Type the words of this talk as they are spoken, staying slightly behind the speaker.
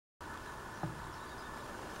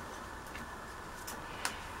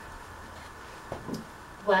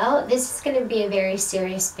Well, this is going to be a very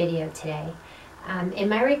serious video today. In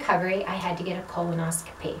my recovery, I had to get a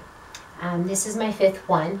colonoscopy. This is my 5th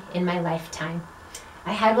one in my lifetime.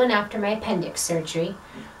 I had one after my appendix surgery,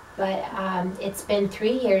 but it's been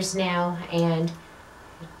 3 years now, and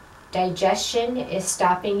digestion is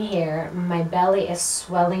stopping here. My belly is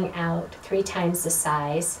swelling out 3 times the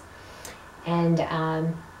size, and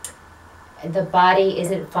the body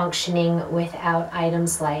isn't functioning without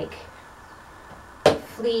items like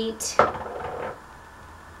fleet,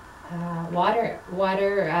 water,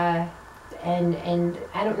 and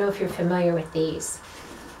I don't know if you're familiar with these.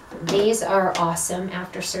 These are awesome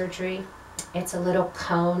after surgery. It's a little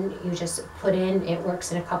cone you just put in. It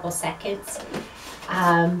works in a couple seconds.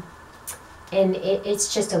 And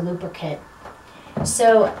it's just a lubricant.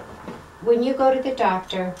 So when you go to the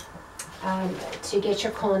doctor to get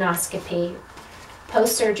your colonoscopy,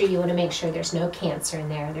 post-surgery you want to make sure there's no cancer in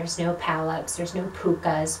there, there's no polyps, there's no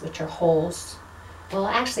pucas, which are holes, well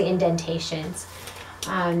actually indentations.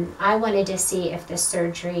 I wanted to see if the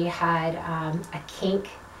surgery had a kink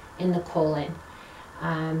in the colon,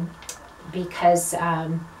 because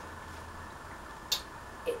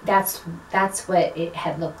that's what it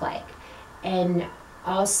had looked like. And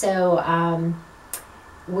also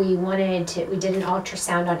we did an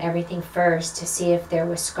ultrasound on everything first to see if there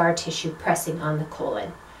was scar tissue pressing on the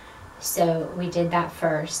colon. So we did that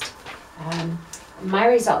first. My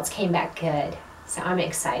results came back good, so I'm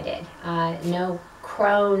excited. No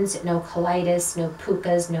Crohn's, no colitis, no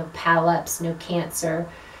pucas, no polyps, no cancer.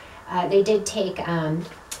 They did take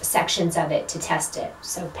sections of it to test it,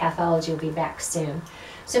 so pathology will be back soon.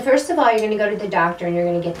 So first of all, you're going to go to the doctor and you're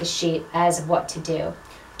going to get the sheet as of what to do.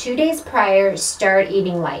 2 days prior, start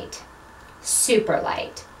eating light, super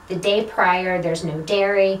light. The day prior, there's no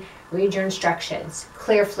dairy, read your instructions,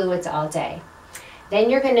 clear fluids all day. Then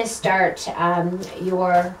you're going to start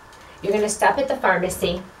you're going to stop at the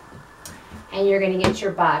pharmacy and you're going to get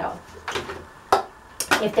your bottle.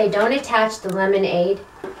 If they don't attach the lemonade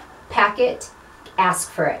packet, ask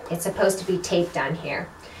for it. It's supposed to be taped on here.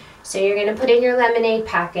 So you're going to put in your lemonade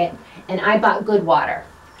packet, and I bought good water.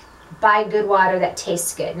 Buy good water that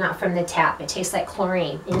tastes good, not from the tap. It tastes like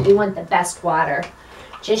chlorine, and you want the best water.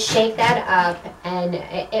 Just shake that up, and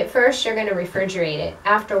at first you're going to refrigerate it.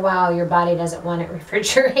 After a while, your body doesn't want it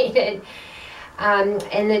refrigerated.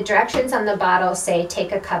 And the directions on the bottle say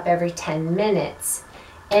take a cup every 10 minutes.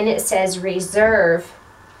 And it says reserve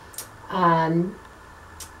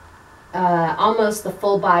almost the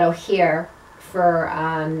full bottle here for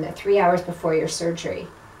 3 hours before your surgery.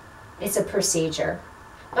 It's a procedure.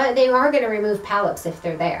 But they are going to remove polyps if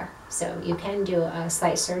they're there. So you can do a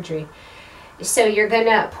slight surgery. So you're going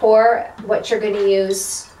to pour what you're going to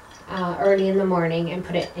use early in the morning and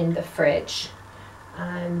put it in the fridge.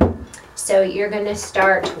 So you're going to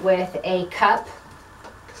start with a cup.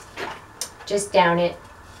 Just down it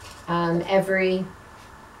every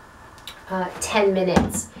 10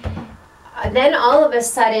 minutes. Then all of a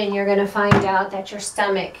sudden you're going to find out that your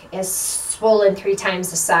stomach is swollen 3 times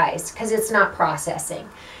the size because it's not processing.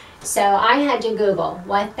 So I had to Google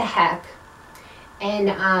what the heck, and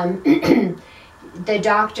the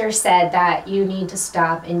doctor said that you need to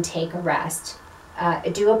stop and take a rest.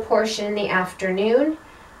 Do a portion in the afternoon,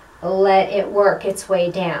 let it work its way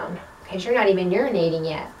down because you're not even urinating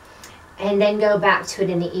yet, and then go back to it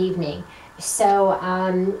in the evening. So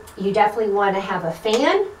you definitely want to have a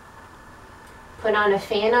fan. Put on a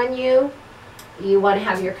fan on you. You want to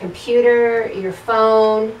have your computer, your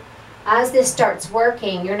phone. As this starts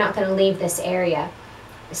working, you're not going to leave this area.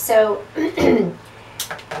 So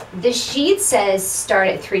the sheet says start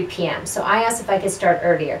at 3 p.m. So I asked if I could start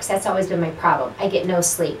earlier because that's always been my problem. I get no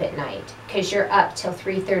sleep at night because you're up till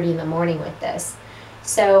 3:30 in the morning with this.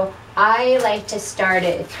 So I like to start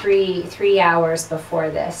at 3 hours before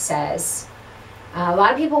this says. A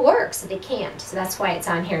lot of people work, so they can't. So that's why it's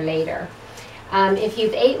on here later. If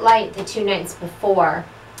you've ate light the 2 nights before,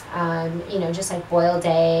 you know, just like boiled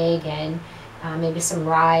egg and maybe some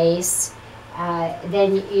rice,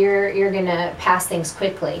 then you're gonna pass things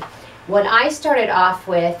quickly. What I started off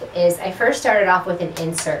with is, I first started off with an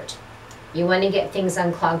insert. You want to get things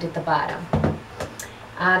unclogged at the bottom.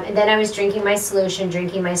 And then I was drinking my solution,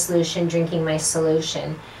 drinking my solution, drinking my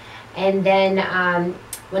solution. And then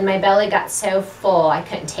when my belly got so full I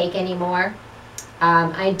couldn't take anymore,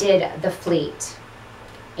 I did the fleet.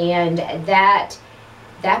 And that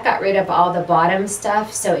got rid of all the bottom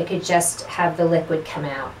stuff so it could just have the liquid come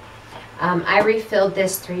out. I refilled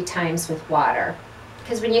this 3 times with water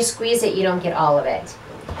because when you squeeze it you don't get all of it.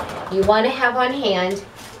 You want to have on hand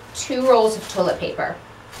 2 rolls of toilet paper.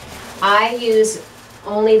 I use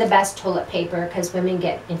only the best toilet paper because women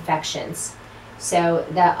get infections. So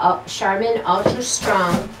the Charmin Ultra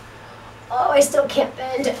Strong, oh, I still can't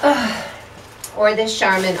bend, ugh. Or the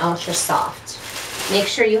Charmin Ultra Soft. Make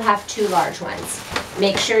sure you have 2 large ones.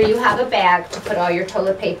 Make sure you have a bag to put all your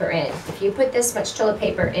toilet paper in. If you put this much toilet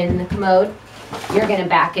paper in the commode, you're gonna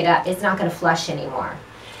back it up. It's not gonna flush anymore.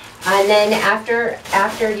 And then after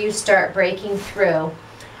you start breaking through,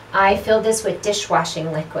 I fill this with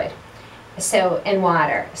dishwashing liquid, and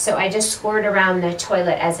water. So I just squirt around the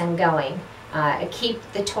toilet as I'm going. Keep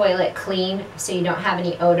the toilet clean so you don't have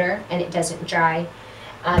any odor and it doesn't dry.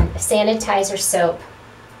 Sanitizer soap.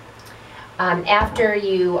 After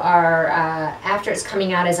it's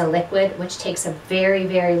coming out as a liquid, which takes a very,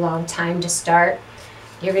 very long time to start,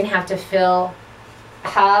 you're gonna have to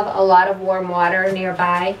have a lot of warm water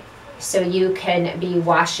nearby so you can be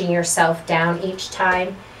washing yourself down each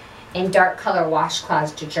time, and dark color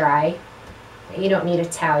washcloths to dry. You don't need a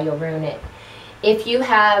towel, you'll ruin it. If you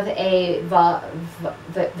have a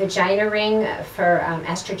vagina ring for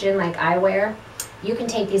estrogen like I wear, you can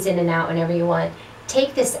take these in and out whenever you want.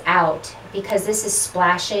 Take this out because this is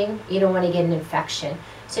splashing. You don't want to get an infection.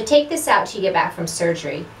 So take this out till you get back from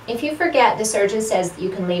surgery. If you forget, the surgeon says you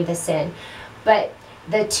can leave this in. But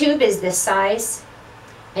the tube is this size,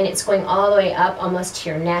 and it's going all the way up almost to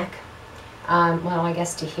your neck. Well, I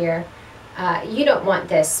guess to here. You don't want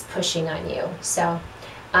this pushing on you. So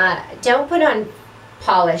don't put on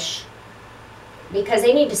polish because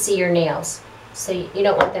they need to see your nails. So you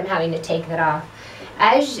don't want them having to take that off.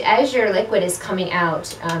 As your liquid is coming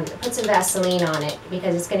out, put some Vaseline on it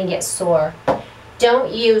because it's going to get sore.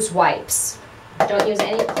 Don't use wipes. Don't use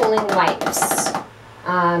any cooling wipes.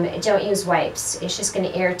 Don't use wipes. It's just going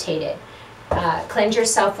to irritate it. Cleanse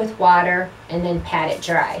yourself with water and then pat it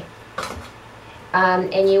dry.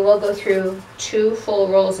 And you will go through 2 full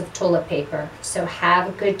rolls of toilet paper. So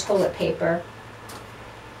have good toilet paper.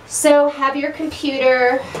 So have your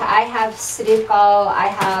computer. I have Sidikal. I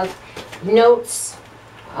have notes.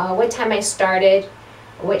 What time I started,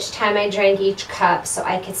 which time I drank each cup so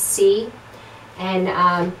I could see. And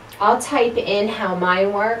I'll type in how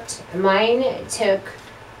mine worked. Mine took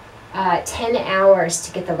 10 hours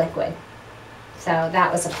to get the liquid. So that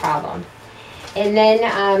was a problem. And then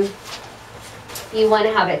you want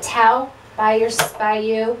to have a towel by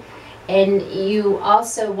you. And you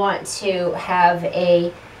also want to have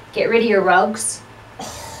get rid of your rugs.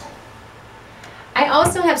 I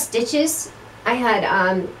also have stitches. I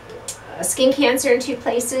had skin cancer in 2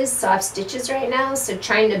 places, so I have stitches right now, so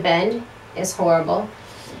trying to bend is horrible.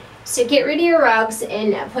 So get rid of your rugs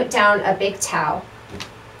and put down a big towel.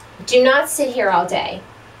 Do not sit here all day.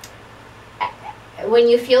 When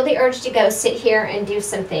you feel the urge to go, sit here and do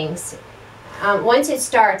some things. Once it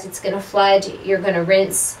starts, it's going to flood, you're going to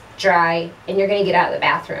rinse, dry, and you're going to get out of the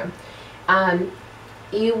bathroom.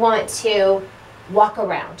 You want to walk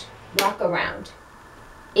around,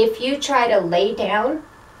 If you try to lay down,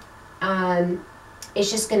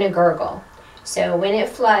 it's just going to gurgle. So when it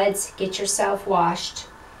floods, get yourself washed.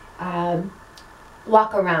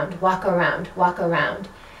 Walk around.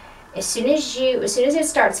 As soon as it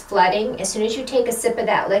starts flooding, as soon as you take a sip of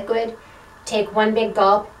that liquid, take 1 big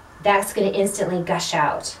gulp, that's going to instantly gush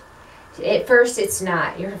out. At first, it's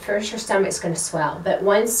not. Your stomach's going to swell. But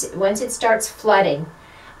once it starts flooding,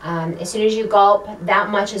 as soon as you gulp, that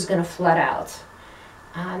much is going to flood out.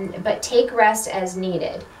 But take rest as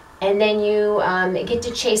needed. And then you get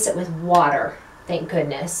to chase it with water, thank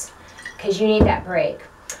goodness, because you need that break.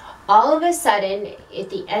 All of a sudden, at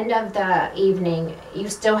the end of the evening, you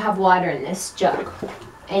still have water in this jug,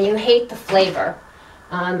 and you hate the flavor.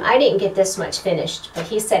 I didn't get this much finished, but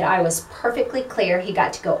he said I was perfectly clear. He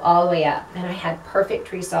got to go all the way up, and I had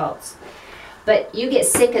perfect results. But you get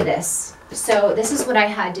sick of this, so this is what I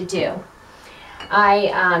had to do.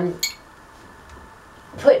 I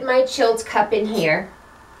put my chilled cup in here.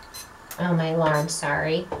 Oh, my alarm,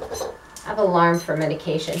 sorry. I have an alarm for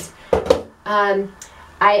medications.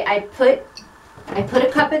 I put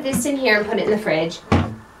a cup of this in here and put it in the fridge.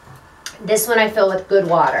 This one I fill with good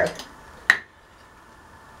water.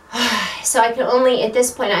 So I can only, at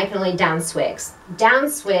this point, I can only down swigs. Down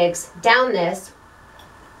swigs, down this.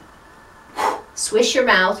 Swish your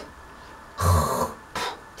mouth.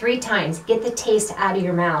 3 times. Get the taste out of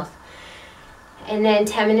your mouth. And then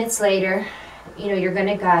 10 minutes later, you're going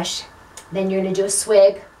to gush. Then you're going to do a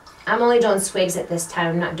swig. I'm only doing swigs at this time.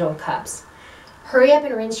 I'm not doing cups. Hurry up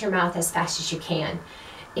and rinse your mouth as fast as you can.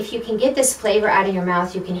 If you can get this flavor out of your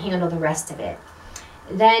mouth, you can handle the rest of it.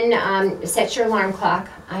 Then set your alarm clock.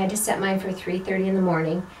 I had to set mine for 3:30 in the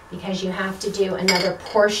morning because you have to do another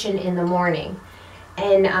portion in the morning.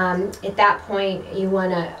 And at that point, you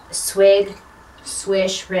want to swig,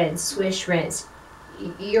 swish, rinse, swish, rinse.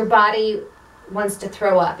 Your body wants to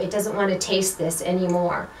throw up. It doesn't want to taste this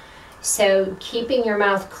anymore. So keeping your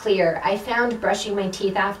mouth clear. I found brushing my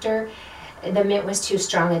teeth after, the mint was too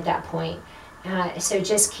strong at that point. So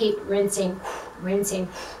just keep rinsing, rinsing,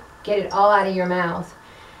 get it all out of your mouth,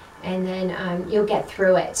 and then you'll get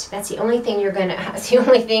through it. That's the only thing you're gonna. That's the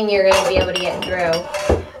only thing you're gonna be able to get through.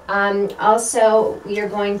 Also, you're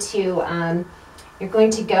going to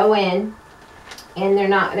go in, and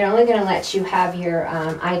they're only going to let you have your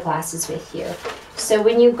eyeglasses with you. So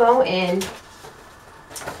when you go in,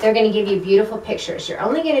 they're going to give you beautiful pictures. You're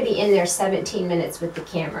only going to be in there 17 minutes with the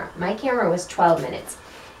camera. My camera was 12 minutes.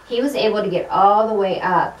 He was able to get all the way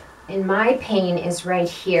up, and my pain is right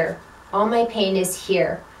here. All my pain is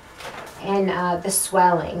here, and the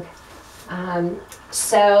swelling.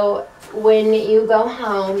 So when you go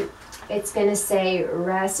home, it's going to say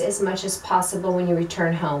rest as much as possible when you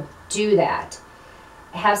return home. Do that.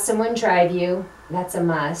 Have someone drive you. That's a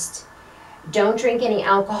must. Don't drink any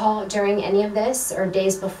alcohol during any of this or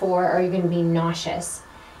days before, or you're going to be nauseous.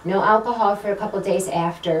 No alcohol for a couple of days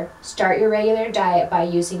after. Start your regular diet by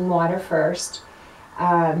using water first.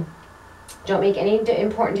 Don't make any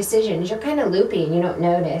important decisions. You're kind of loopy and you don't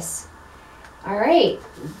notice. All right,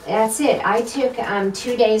 that's it. I took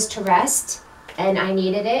 2 days to rest, and I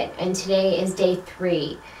needed it, and today is day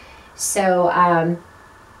 3. So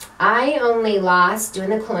I only lost,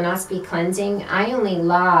 doing the colonoscopy cleansing, I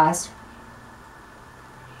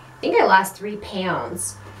think I lost 3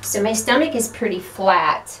 pounds. So my stomach is pretty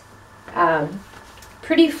flat.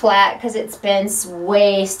 Because it's been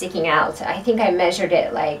way sticking out. I think I measured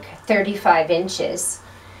it like 35 inches.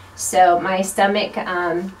 So my stomach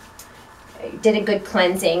did a good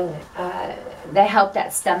cleansing that helped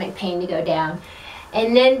that stomach pain to go down.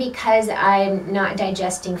 And then because I'm not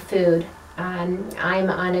digesting food, I'm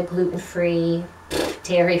on a gluten-free,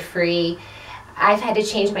 dairy-free. I've had to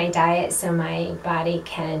change my diet so my body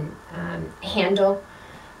can handle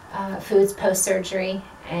foods post-surgery,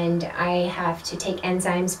 and I have to take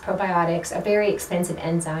enzymes, probiotics, a very expensive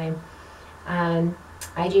enzyme.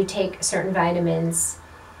 I do take certain vitamins.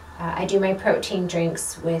 I do my protein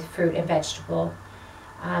drinks with fruit and vegetable.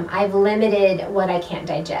 I've limited what I can't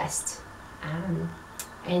digest.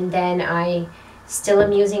 And then I still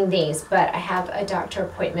am using these, but I have a doctor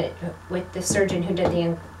appointment with the surgeon who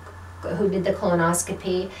did the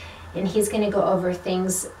colonoscopy, and he's going to go over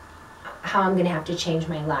things, how I'm going to have to change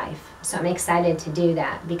my life. So I'm excited to do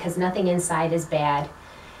that because nothing inside is bad.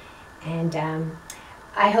 And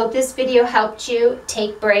I hope this video helped you.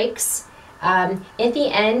 Take breaks. At the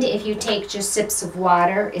end, if you take just sips of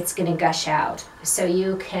water, it's going to gush out. So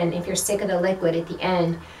you can, if you're sick of the liquid at the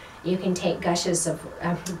end, you can take gushes of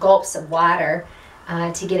gulps of water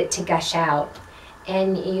to get it to gush out.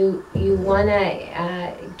 And you want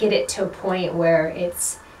to get it to a point where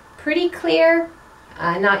it's pretty clear.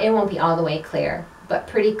 It won't be all the way clear, but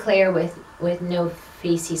pretty clear with no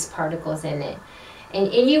feces particles in it.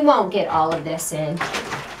 And you won't get all of this in.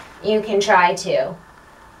 You can try to.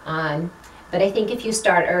 But I think if you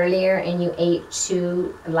start earlier and you ate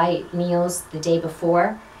 2 light meals the day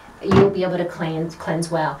before, you'll be able to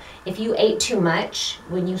cleanse well. If you ate too much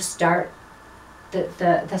when you start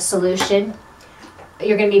the solution,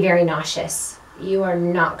 you're going to be very nauseous. You are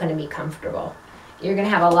not going to be comfortable. You're going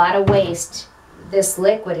to have a lot of waste. This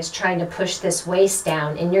liquid is trying to push this waste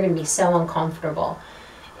down, and you're going to be so uncomfortable.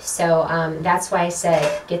 So that's why I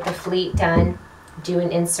said get the fleet done, do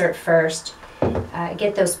an insert first,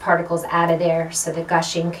 get those particles out of there so the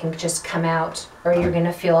gushing can just come out, or you're going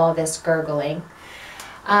to feel all this gurgling.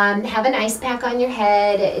 Have an ice pack on your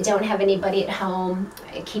head. Don't have anybody at home.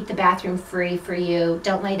 Keep the bathroom free for you.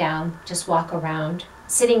 Don't lay down. Just walk around.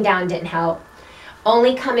 Sitting down didn't help.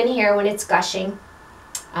 Only come in here when it's gushing.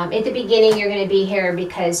 At the beginning, you're going to be here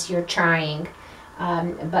because you're trying.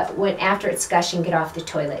 But after it's gushing, get off the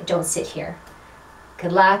toilet. Don't sit here.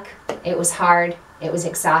 Good luck. It was hard. It was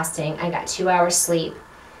exhausting. I got 2 hours sleep.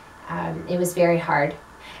 It was very hard.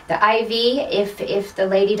 The IV, if the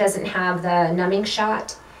lady doesn't have the numbing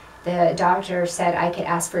shot, the doctor said I could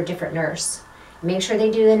ask for a different nurse. Make sure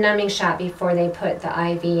they do the numbing shot before they put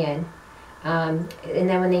the IV in. And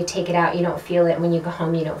then when they take it out, you don't feel it. When you go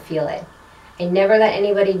home, you don't feel it. I never let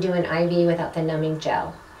anybody do an IV without the numbing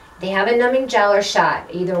gel. They have a numbing gel or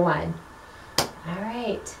shot, either one. All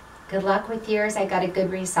right. Good luck with yours. I got a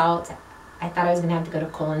good result. I thought I was going to have to go to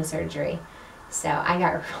colon surgery. So I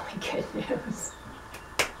got really good news.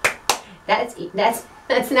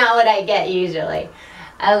 That's not what I get usually.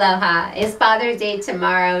 Aloha. It's Father's Day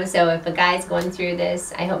tomorrow, so if a guy's going through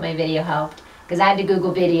this, I hope my video helped. because I had to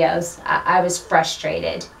Google videos. I was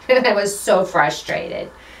frustrated. I was so frustrated.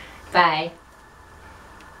 Bye.